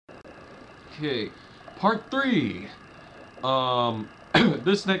Okay, part 3.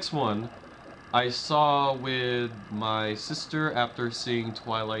 This next one I saw with my sister after seeing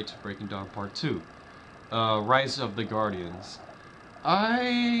Twilight Breaking Dawn Part 2. Rise of the Guardians.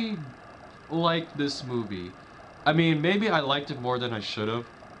 I like this movie. I mean, maybe I liked it more than I should have.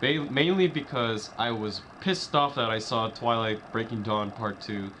 Mainly because I was pissed off that I saw Twilight Breaking Dawn Part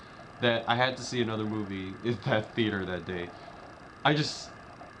 2, that I had to see another movie in that theater that day. I just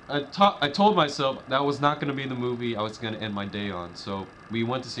I told myself that was not going to be the movie I was going to end my day on, so we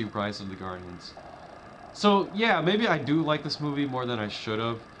went to see Rise of the Guardians. So yeah, maybe I do like this movie more than I should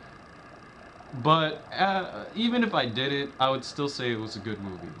have, but even if I didn't, I would still say it was a good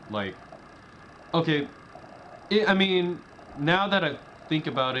movie. Like, okay, I mean, now that I think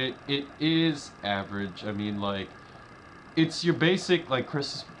about it, it is average. I mean, like, it's your basic like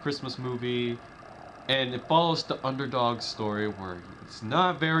Christmas movie, and it follows the underdog story where it's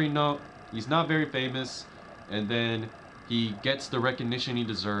not very he's not very famous, and then he gets the recognition he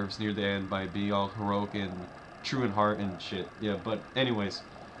deserves near the end by being all heroic and true in heart and shit. Yeah, but anyways,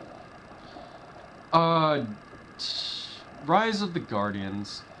 uh, Rise of the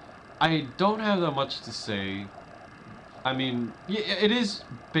Guardians. I don't have that much to say. I mean, yeah, it is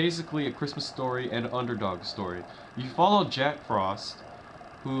basically a Christmas story and underdog story. You follow Jack Frost,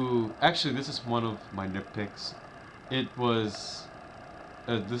 who actually this is one of my nitpicks. It was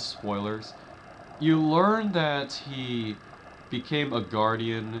this spoilers. You learn that he became a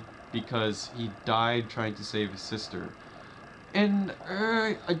guardian because he died trying to save his sister, and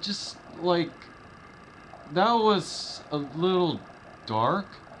I just like that was a little dark.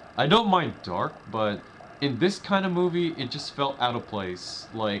 I don't mind dark, but in this kind of movie, it just felt out of place.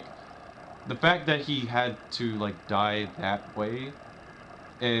 Like the fact that he had to like die that way,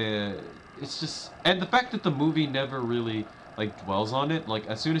 it's just, and the fact that the movie never really like dwells on it. Like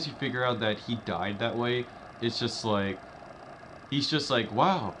as soon as you figure out that he died that way, it's just like he's just like,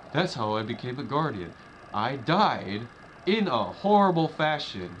 wow, that's how I became a guardian. I died in a horrible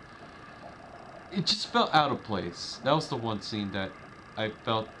fashion. It just felt out of place. That was the one scene that I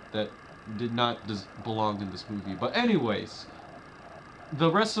felt that did not belong in this movie. But anyways,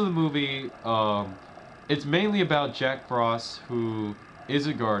 the rest of the movie, it's mainly about Jack Frost, who is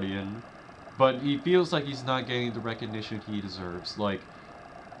a guardian, but he feels like he's not getting the recognition he deserves. Like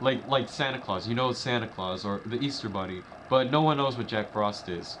Santa Claus, you know, Santa Claus or the Easter Bunny, but no one knows what Jack Frost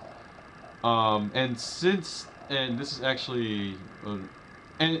is. And this is actually,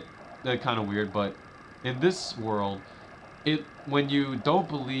 and kind of weird, but in this world, it when you don't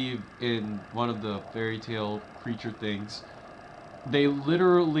believe in one of the fairy tale creature things, they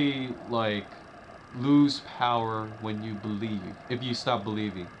literally like lose power when you believe. If you stop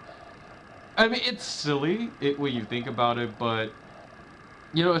believing, I mean, it's silly when you think about it, but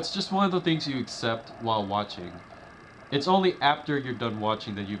you know, it's just one of the things you accept while watching. It's only after you're done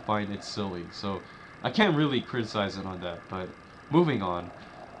watching that you find it silly. So I can't really criticize it on that. But moving on.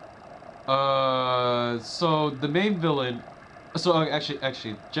 So the main villain. So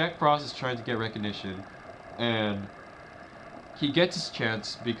actually, Jack Frost is trying to get recognition, and he gets his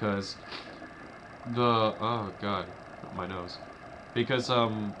chance because oh god, my nose. Because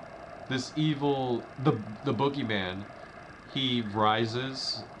this evil the boogeyman, he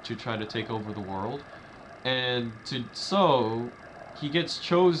rises to try to take over the world, and he gets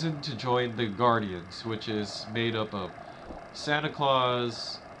chosen to join the Guardians, which is made up of Santa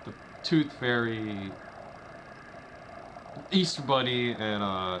Claus, the Tooth Fairy, Easter Bunny,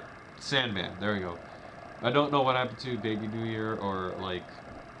 and Sandman. There we go. I don't know what happened to Baby New Year or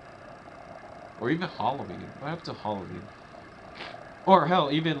even Halloween. What happened to Halloween? Or hell,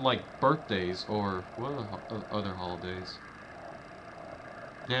 even like birthdays or what other holidays?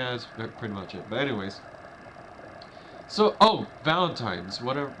 Yeah, that's pretty much it. But anyways, so Valentine's.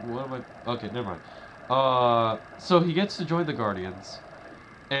 Whatever. What am I? Okay, never mind. So he gets to join the Guardians,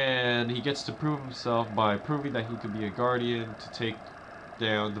 and he gets to prove himself by proving that he could be a Guardian to take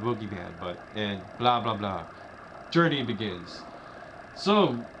down the boogeyman. And blah blah blah. Journey begins.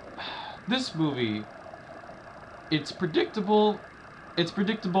 So this movie, it's predictable. It's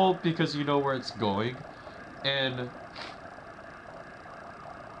predictable because you know where it's going, and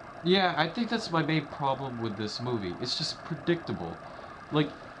yeah, I think that's my main problem with this movie. It's just predictable. Like,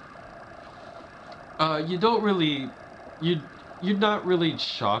 you don't really, you you're not really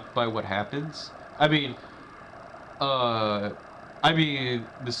shocked by what happens. Uh, I mean,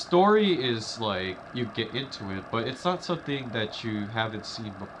 the story is like you get into it, but it's not something that you haven't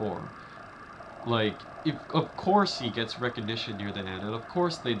seen before. Like, if of course he gets recognition near the end, and of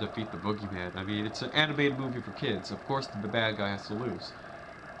course they defeat the boogeyman. I mean, it's an animated movie for kids. Of course the bad guy has to lose.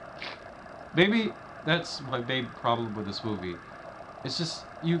 Maybe that's my main problem with this movie. It's just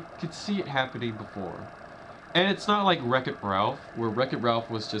you could see it happening before. And it's not like Wreck-It Ralph, where Wreck-It Ralph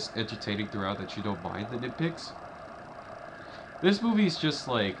was just entertaining throughout that you don't mind the nitpicks. This movie's just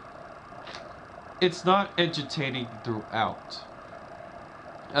like, it's not entertaining throughout.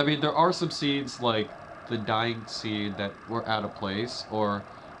 I mean, there are some scenes like the dying scene that were out of place or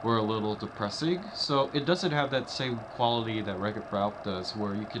were a little depressing. So it doesn't have that same quality that Wreck-It Ralph does,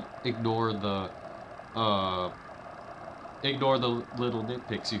 where you can uh, ignore the little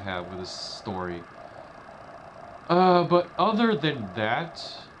nitpicks you have with this story. But other than that,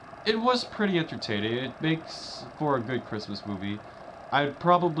 it was pretty entertaining. It makes for a good Christmas movie. I'd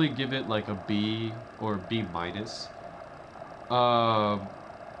probably give it like a B or B minus. Um,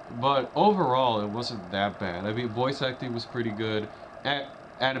 but overall, it wasn't that bad. I mean, voice acting was pretty good.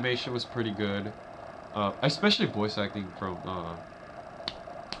 Animation was pretty good. Especially voice acting from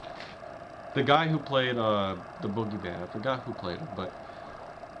the guy who played the boogeyman. I forgot who played him, but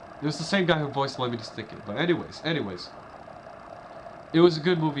it was the same guy who voiced Lemony Snicket. But anyways, it was a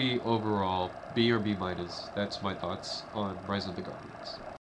good movie overall. B or B minus. That's my thoughts on Rise of the Guardians.